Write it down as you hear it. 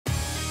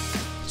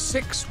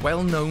6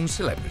 well-known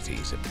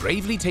celebrities have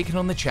bravely taken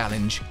on the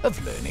challenge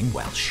of learning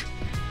Welsh.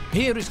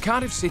 Here is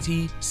Cardiff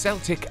City,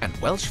 Celtic and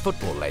Welsh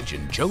football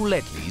legend Joe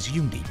Ledley's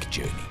unique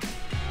journey.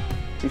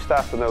 You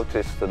start to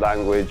notice the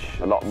language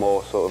a lot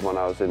more sort of when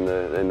I was in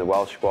the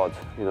Welsh squad.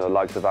 You know,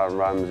 likes of Aaron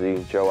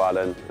Ramsey, Joe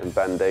Allen and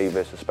Ben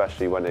Davies,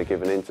 especially when they're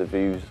giving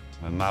interviews.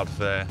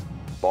 Mae'r,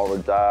 Bore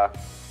da.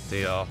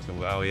 Diolch,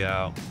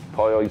 hwyliog.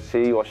 Pwy o'i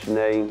ti, what's your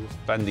name?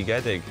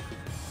 Bendigedig.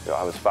 You know,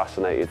 I was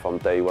fascinated from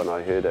day one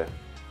I heard it.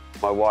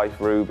 My wife,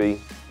 Ruby,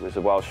 was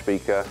a Welsh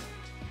speaker.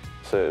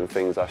 Certain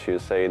things that she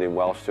was saying in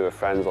Welsh to her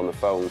friends on the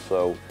phone,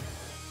 so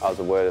I was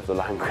aware of the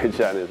language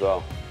then as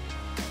well.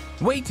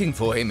 Waiting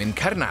for him in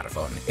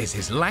Caernarfon is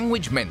his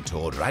language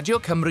mentor, Radio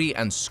Cymru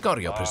and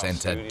sgorio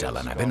presenter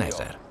Dylan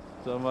Ebenenezer.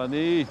 Dyma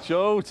ni,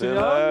 Joe, ti iawn?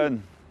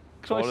 Dylan.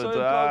 Croeso Bore i'r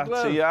da,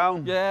 gogledd. ti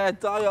iawn? Ie,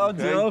 da iawn,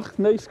 diolch.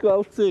 Neis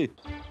gweld ti.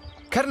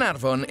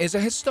 Caernarfon is a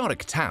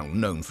historic town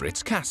known for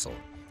its castle,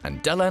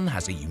 and Dylan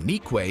has a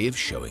unique way of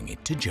showing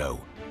it to Joe,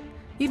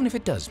 even if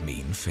it does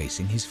mean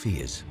facing his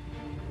fears.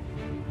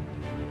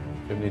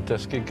 Fi'n ni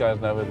dysgu gair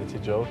newydd i ti,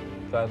 Joe.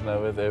 Gair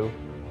newydd yw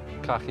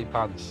cachu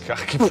pants.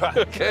 Cachu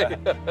pants.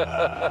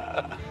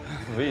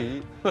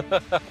 Fi?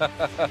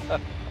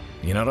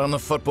 You're not on the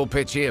football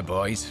pitch here,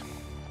 boys.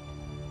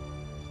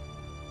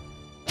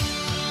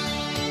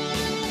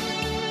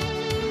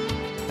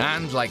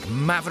 And like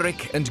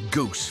Maverick and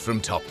Goose from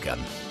Top Gun,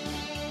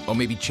 or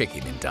maybe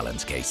Chicken in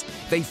Dylan's case,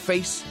 they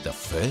face the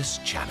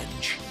first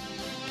challenge.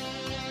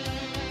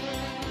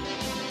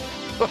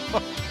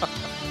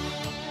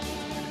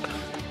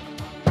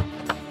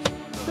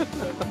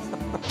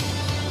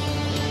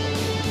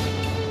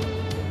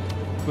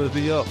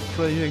 Gwyddio.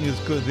 Praying is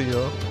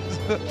gwyddio.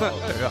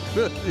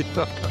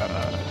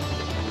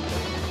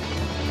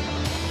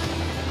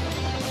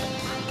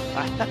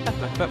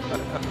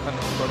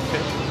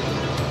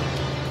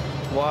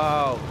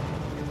 Wow.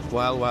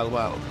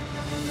 Well.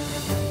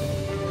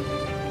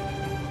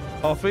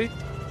 Hoffi?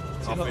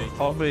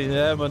 Hoffi,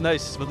 ie, mae'n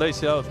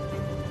neis iawn.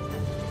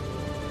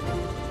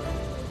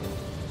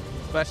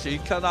 Felly,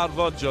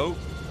 Caernarfon, Joe,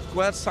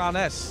 gwers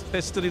hanes,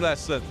 history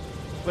lesson.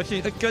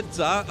 Felly, y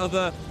gyda oedd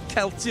y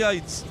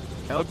Celtiaid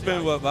yn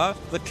byw yma,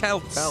 the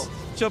Celts.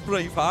 Ti'n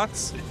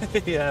Bravehearts?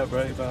 Ie,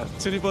 Braveheart.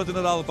 Ti'n ni bod yn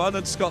yr Alban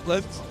yn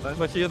Scotland.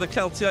 Felly, oedd y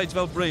Celtiaid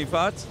fel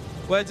Braveheart.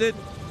 Wedyn,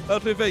 y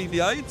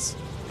Rhufeiniaid,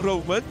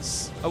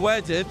 Romans, a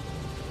wedyn,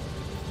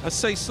 y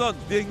Saeson,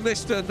 the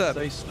English dyna.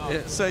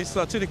 Saeson.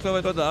 Saeson, ti'n ni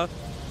clywed hwnna.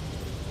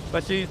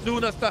 Felly, nhw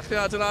nath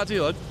ddechrau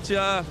adeiladu hwn,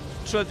 tua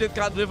 3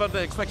 ganrif ar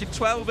ddeg, felly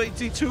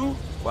 1282.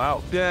 Wow.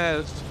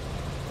 Ie.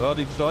 O,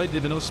 ni'n droed,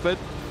 ni'n nhw'n spyd.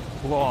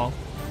 Wow.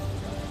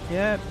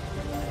 Ie.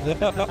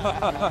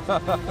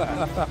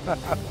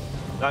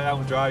 Da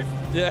iawn, drive.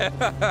 Yeah,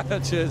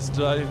 cheers,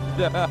 drive.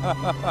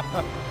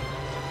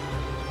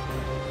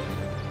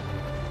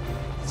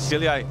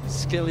 Sgiliau.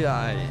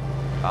 Sgiliau.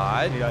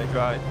 Aye. Sgiliau,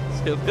 drive.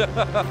 Sgiliau.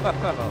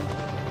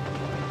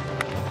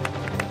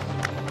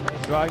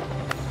 Drive.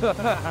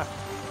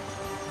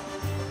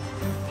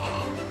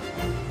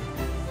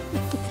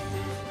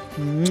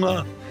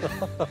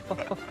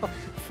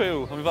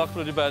 Phew, am I falch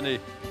bod wedi benni.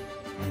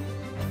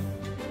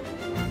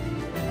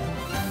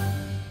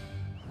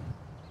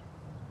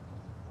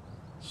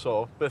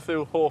 So, beth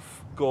yw hoff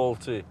gôl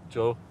ti,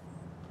 Joe?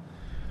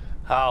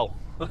 Hal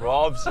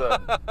Robson.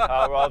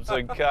 Hal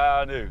Robson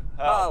Carnu.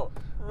 Hal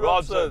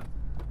Robson.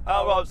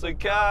 Hal Robson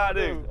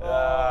Carnu.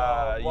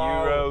 Wow.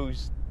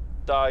 Euros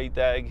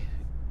 20,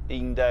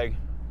 16.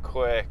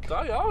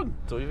 Da iawn.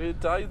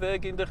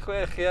 2020,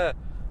 16, ie.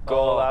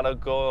 Gol ar y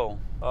gol.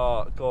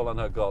 O, gol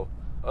anhygol.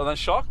 Oedd e'n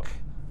sioc?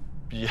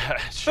 Ie,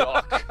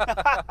 sioc.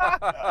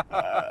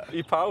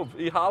 I pawb,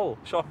 i Hal.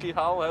 Sioc i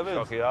Hal hefyd.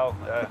 Sioc i Hal,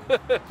 ie.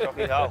 Sioc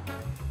i Hal.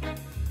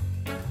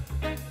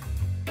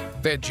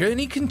 Their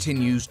journey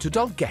continues to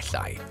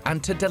Dolgellau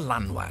and to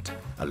Dylanwad,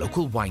 a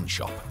local wine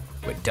shop,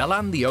 where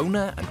Dylan, the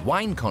owner and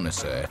wine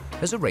connoisseur,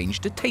 has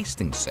arranged a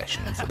tasting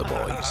session for the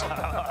boys.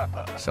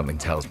 Something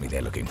tells me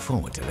they're looking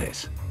forward to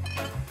this.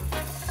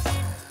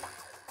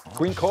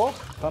 Gwyn coch,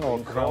 dan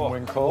o'n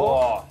gwyn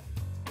coch.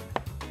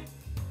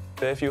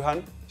 Beth yw hyn?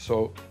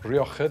 So,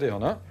 rioched i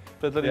hwnna.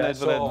 Beth ydyn ni'n neud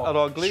fan hyn? Ar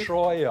ogli?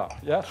 Troia.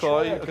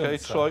 Troi,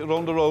 oce, troi,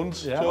 round the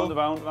rounds. Round the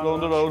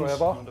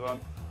rounds.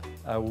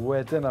 A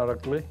wedyn ar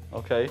ogli.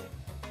 Oce.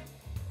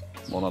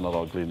 Mae hwnna'n ar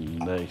ogli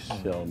neis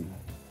iawn.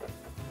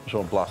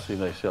 Sio'n blasu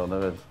neis iawn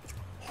hefyd.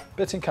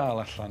 Be ti'n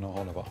cael allan o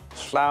hwnna fo?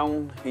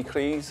 Llawn i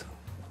Cris.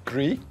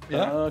 Gri, ie.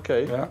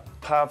 Oce.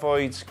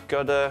 Pafwyd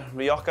gyda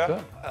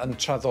rioca. Yn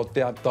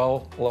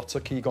traddodiadol, lot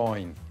o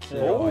cigoen.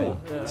 O!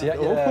 Ci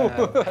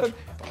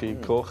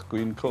coch,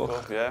 gwyn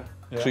coch. Ie.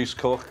 Tris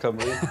coch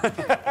Cymru.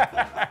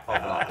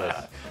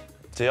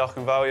 Diolch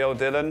yn fawr iawn,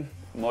 Dylan.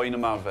 Mwy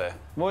ymarfer.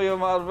 Mwy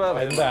ymarfer.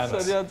 Bendant.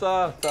 Syniad da.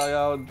 Da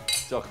iawn.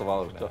 Diolch yn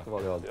fawr. Diolch yn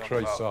fawr iawn.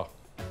 Croeso.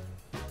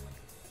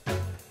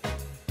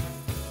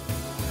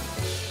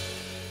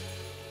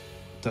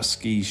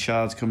 Dysgu,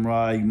 siarad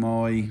Cymraeg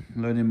mwy,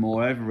 learning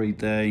more every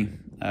day.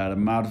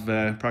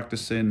 Ymarfer,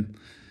 practicing.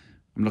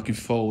 I'm looking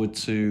forward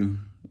to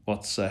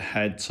What's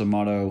ahead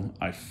tomorrow?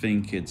 I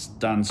think it's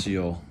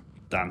ddawnsio,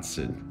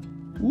 dancing.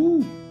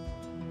 Woo!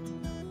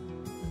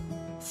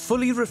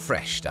 Fully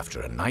refreshed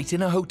after a night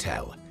in a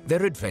hotel,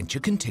 their adventure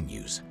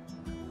continues.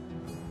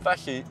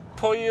 Felly,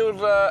 pwy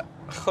yw'r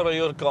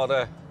chwaraewr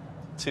gorau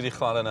ti wedi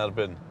chwarae yn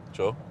erbyn,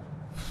 Joe?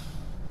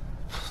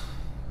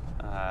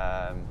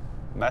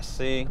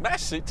 Messi.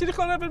 Messi? Ti wedi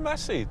chwarae erbyn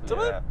Messi?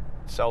 Yeah.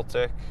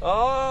 Celtic.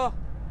 O!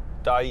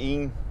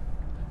 2-1.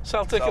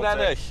 Celtic yn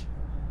ennill?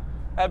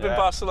 Erbyn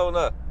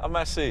Barcelona a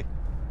Messi?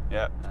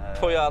 Yeah.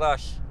 Pwy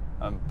arall?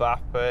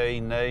 Mbappe,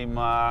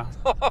 Neymar,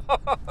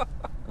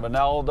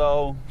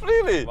 Ronaldo.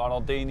 Really?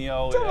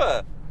 Ronaldinho.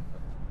 Dyma?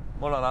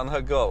 Mae hwnna'n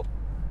anhygol.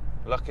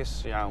 Lwcus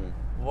iawn.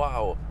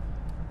 Waw.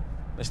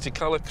 Nes ti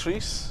cael y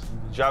Cris?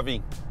 Xavi.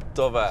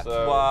 Do fe?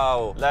 So,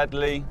 Waw.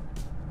 Ledley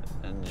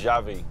and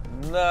Xavi.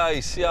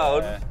 Nice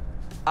iawn.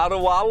 Ar y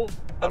wal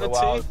yn y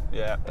tŷ?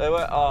 Yeah.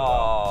 Ewe?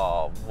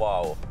 O,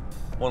 waw.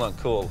 Mae hwnna'n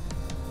cool.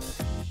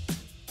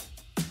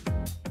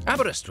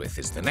 Aberystwyth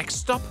is the next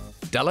stop,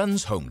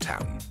 Dylan's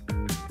hometown.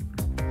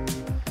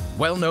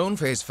 Well known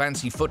for his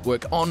fancy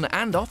footwork on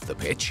and off the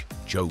pitch,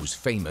 Joe's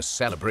famous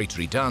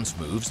celebratory dance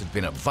moves have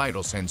been a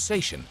viral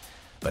sensation.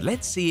 But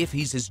let's see if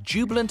he's as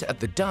jubilant at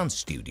the dance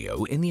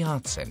studio in the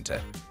Arts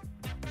Centre.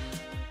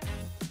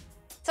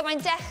 So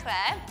mae'n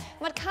dechrau,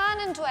 mae'r can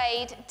yn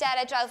dweud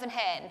dere draw fan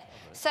hyn.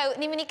 So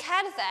ni'n mynd I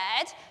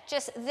cerdded,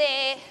 just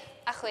dde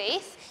a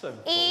chwith.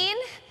 1,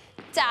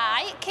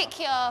 2,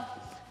 cicio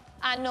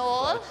a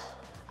nôl,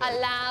 a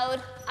lawr,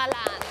 a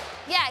lan.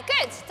 Yeah,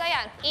 good, da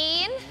iawn.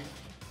 1,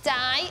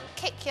 2,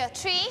 cicio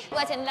 3,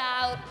 wedyn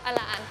lawr, a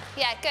lan.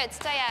 Yeah, good,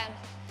 da iawn.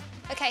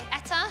 OK,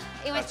 eto,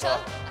 unwaith to.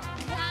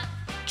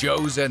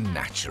 Joe's a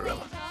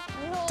natural.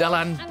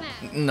 Dylan,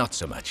 not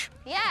so much.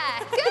 Yeah,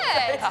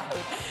 good.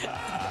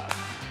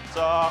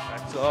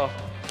 Eto.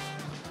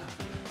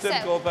 Dim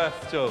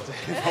gobeith, Joe.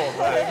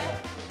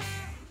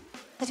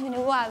 Ydw i'n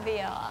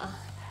wafio.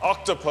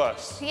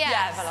 Octopus.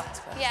 Yeah, fel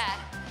octopus. Yeah.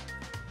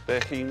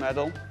 Be chi'n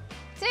meddwl?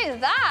 Do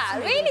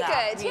that, really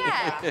good,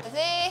 yeah.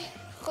 Dde,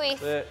 chwith,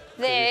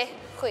 dde,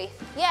 chwith.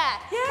 Yeah,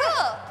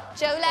 cool.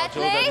 Joe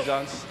Ledley.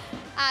 Dance.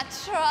 A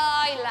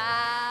troi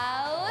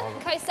lawr.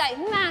 Coesau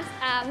mas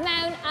a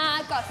mewn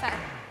a gorffen.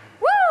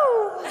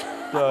 Woo!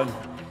 Done.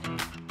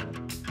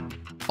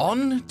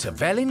 On to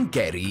Felin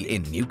Gerry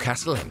in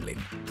Newcastle Emlyn,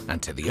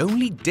 and to the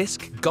only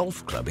disc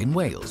golf club in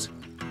Wales.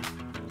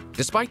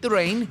 Despite the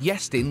rain,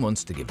 Iestyn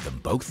wants to give them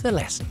both a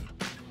lesson.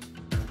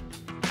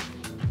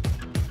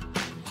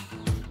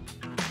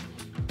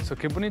 So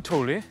cyn bod ni'n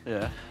twli,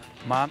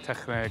 mae'n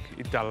techneg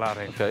I dala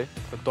rhain. Okay.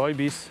 So 2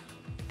 bus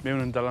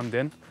mewn yn dal am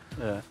dyn,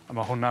 a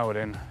mae hwnna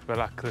wedyn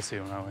fel accuracy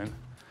hwnna wedyn.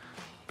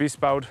 Bus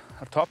bawd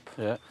ar top,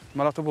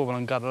 mae lot o bobl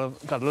yn gadael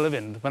y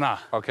fynd fyna.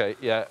 Okay,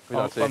 yeah.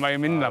 Ond mae'n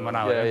mynd am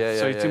yna wedyn.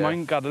 So I ti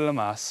moyn gadael y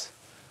mas,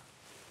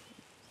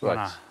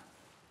 fyna.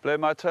 Ble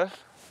mae'r tyll?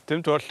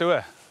 Dim twll yw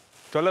e.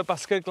 Twll y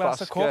basged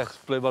glas y coch.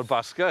 Ble mae'r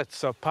basged?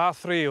 So pa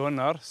 3 yw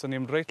hwnna'r, so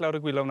ni'n reit lawr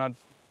y gwylo hwnna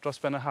dros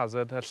ben y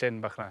hazard y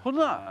llyn bach na.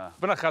 Hwna?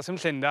 Byna chas ym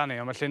llyn da ni,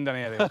 ond mae llyn da ni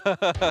heddiw.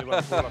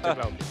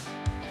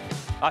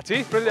 A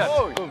ti?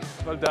 Briliant. Boom.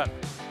 Well done.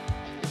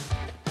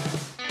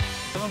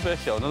 Dim yn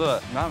bell iawn, ydw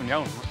e? Na, mae'n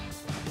iawn.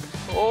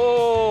 O,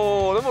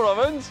 ddim yn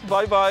mynd.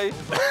 Bye bye.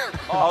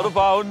 Out of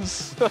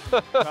bounds.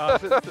 Na,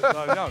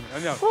 yn iawn,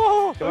 yn iawn.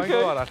 O, Gyma'n go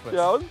arall, beth.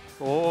 Iawn.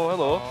 O,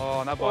 helo.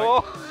 O, na boi.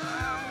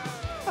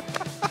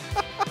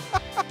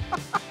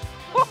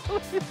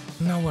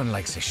 No one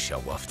likes a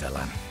show-off,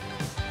 Dylan.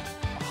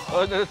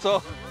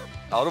 Eto.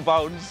 Out of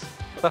bounds.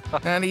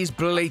 And he's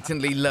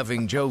blatantly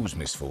loving Joe's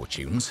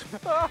misfortunes.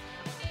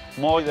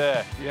 Moi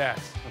dde. Yes.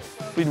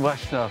 Fi'n well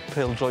na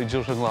pêl-droed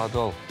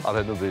rhyngwladol ar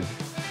hyn o bryd.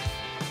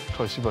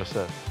 Croesi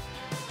bysau.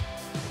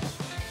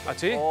 A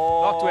ti?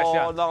 Lot well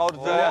iawn. O, nawr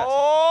Briliant.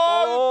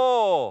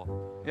 O!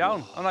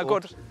 Iawn, hwnna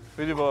gwrdd.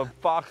 Fi wedi bod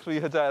bach rhy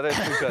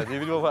hyderus, fi'n credu.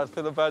 Fi wedi bod werth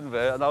yn y ben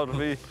fe, a nawr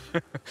fi...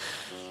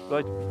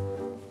 Right.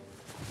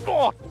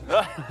 O!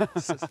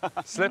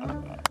 Slip.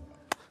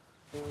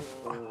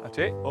 A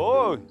ti?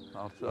 O!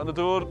 Yn y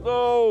dŵr.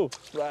 No!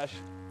 Splash.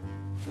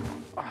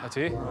 A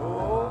ti?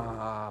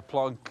 Ah,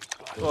 plonk.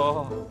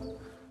 Oh.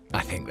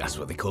 I think that's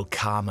what they call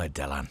karma,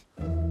 Dylan.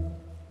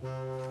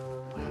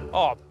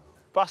 O,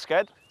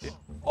 Basged.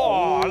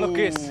 o,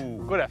 lwcus.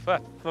 Good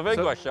effort. Mae fe'n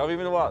gwella, fi'n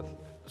mynd y wad.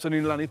 So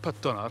ni'n lan I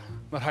pyto nawr.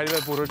 Mae rhaid I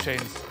fe bwrw'r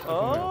chains.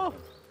 O!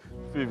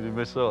 Fi'n mynd I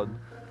miss on.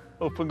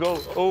 Open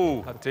goal.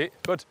 O! A ti?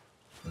 Good.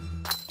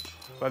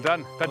 Well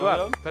done.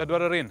 4.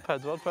 4 yr un. 4,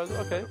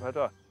 okay.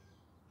 4.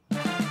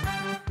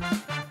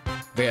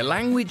 Their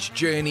language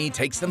journey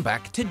takes them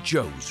back to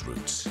Joe's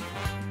roots.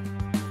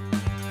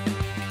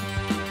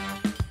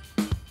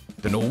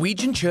 The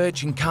Norwegian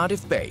church in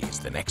Cardiff Bay is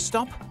the next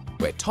stop,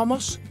 where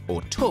Thomas,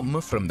 or Tum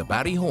from the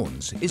Barry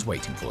Horns, is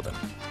waiting for them.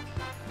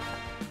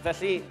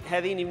 Felly,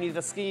 heddi ni'n mynd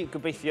I ddysgu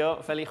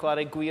gobeithio fel I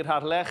chwarae gwir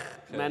harlech,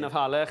 men of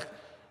harlech,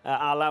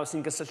 alaw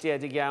sy'n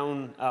gysylltiedig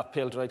iawn â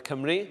pêl-droed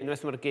Cymru.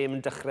 Unwaith mae'r gêm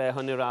yn dechrau,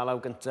 hwn yw'r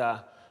alaw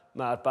gyntaf.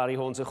 Mae'r Barry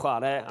Horns yn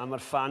chwarae, a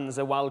mae'r fans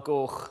y wal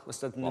goch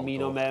wastad yn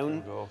ymuno mewn.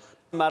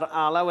 Mae'r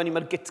ala wedi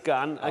mae'r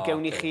gitgan, a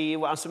gewn ni chi,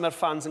 os mae'r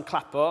fans yn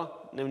clapo,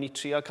 newn ni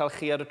trio cael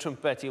chi ar y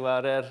trumpet i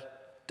warer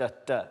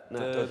da-da.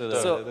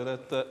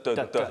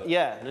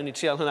 Ie, newn ni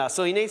trial hynna.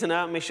 So i wneud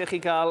hynna, mae eisiau chi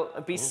gael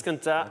y bus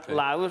gynta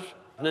lawr,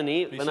 hynny ni,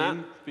 fyna.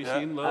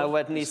 A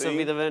wedyn ni, so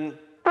fydd y fe'n...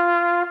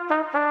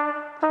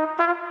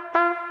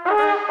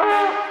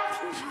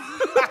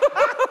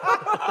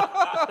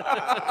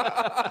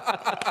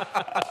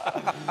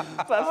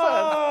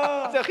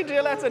 Dewch chi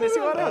drio eto, nes i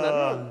wario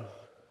hwnna?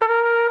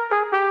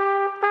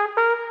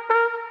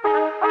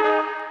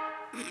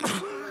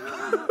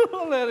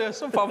 Hilarious,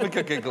 some public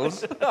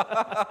giggles.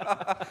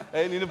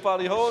 Hey, ni'n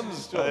Barry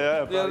Horns, Joe.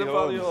 Yeah,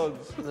 Barry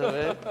Horns.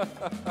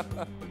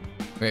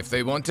 If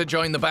they want to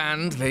join the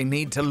band, they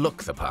need to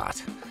look the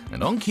part.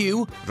 And on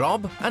cue,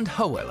 Rob and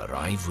Howell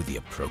arrive with the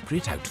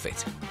appropriate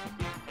outfit.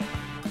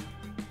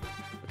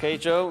 OK,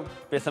 Joe,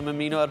 beth am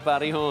ymuno ar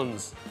Barry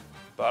Horns?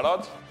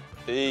 Barod?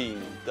 1,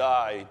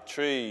 2,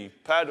 3,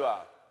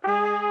 4.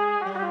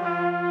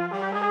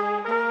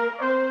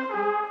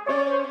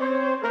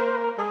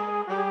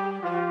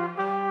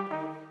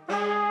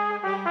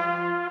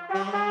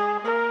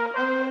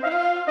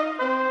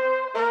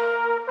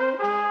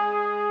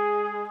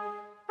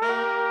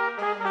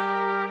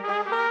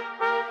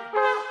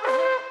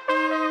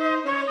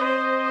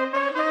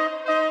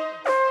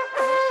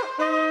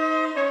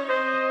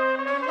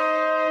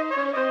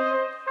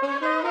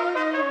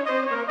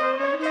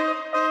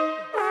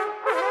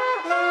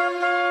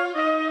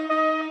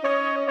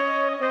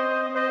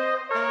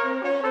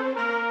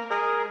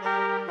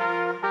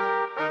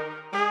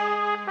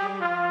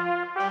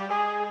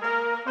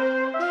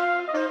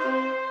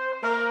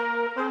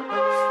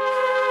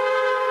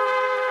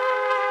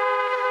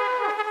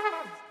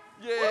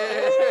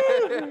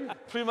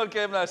 Pryd mae'r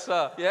gêm nesa,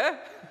 ie?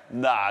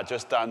 Na,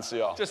 just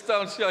dawnsio. Just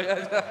dawnsio, ie.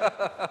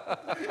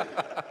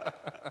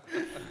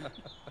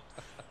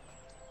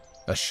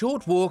 A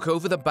short walk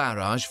over the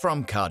barrage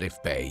from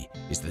Cardiff Bay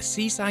is the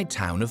seaside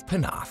town of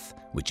Penarth,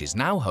 which is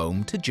now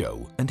home to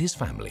Joe and his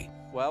family.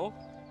 Wel,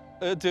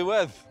 y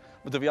diwedd.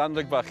 Mae dy fi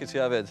anreg bach i ti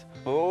hefyd.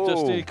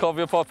 Just i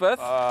cofio popeth.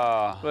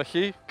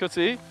 Felly, cyt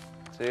ti.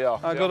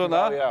 Diolch. Agor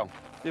hwnna.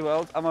 I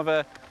weld. A mae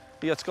fe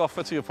i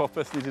atgoffa ti o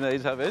popeth ni wedi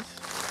wneud hefyd.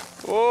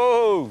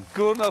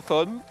 Gwr nath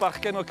hwn,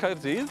 bachgen o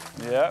Caerdydd.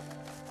 Ie.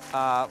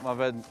 A mae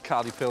fe'n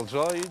caru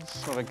pêl-droed,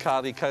 mae fe'n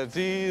caru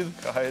Caerdydd.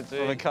 Mae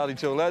fe'n caru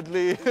Joe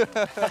Ledley.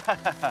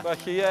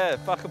 Felly ie,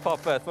 bach o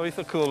popeth. Mae'n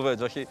eitha cool fyd.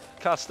 Felly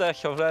castell,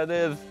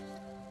 Hofrennydd,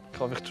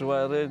 cofiwch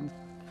drwy'r,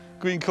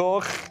 gwyn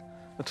coch,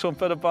 y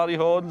trwmped o Barry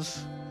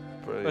Horns.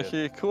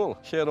 Felly, cool.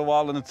 Lle ar y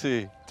wal yn y tŷ.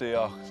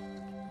 Diolch.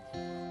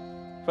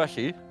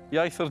 Felly,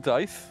 iaith o'r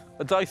daith.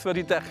 Y daith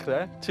wedi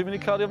dechrau. Ti'n mynd i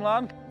cario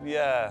ymlaen? Ie,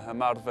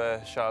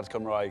 ymarfer siarad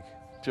Cymraeg.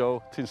 Joe,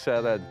 ti'n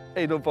seren.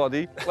 Ain't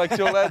nobody, like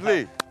Joe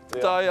Ledley.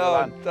 Da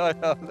iawn, da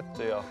iawn.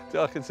 Diolch.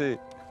 Diolch i ti.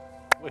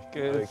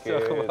 Wicked.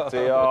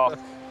 Diolch.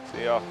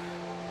 Diolch.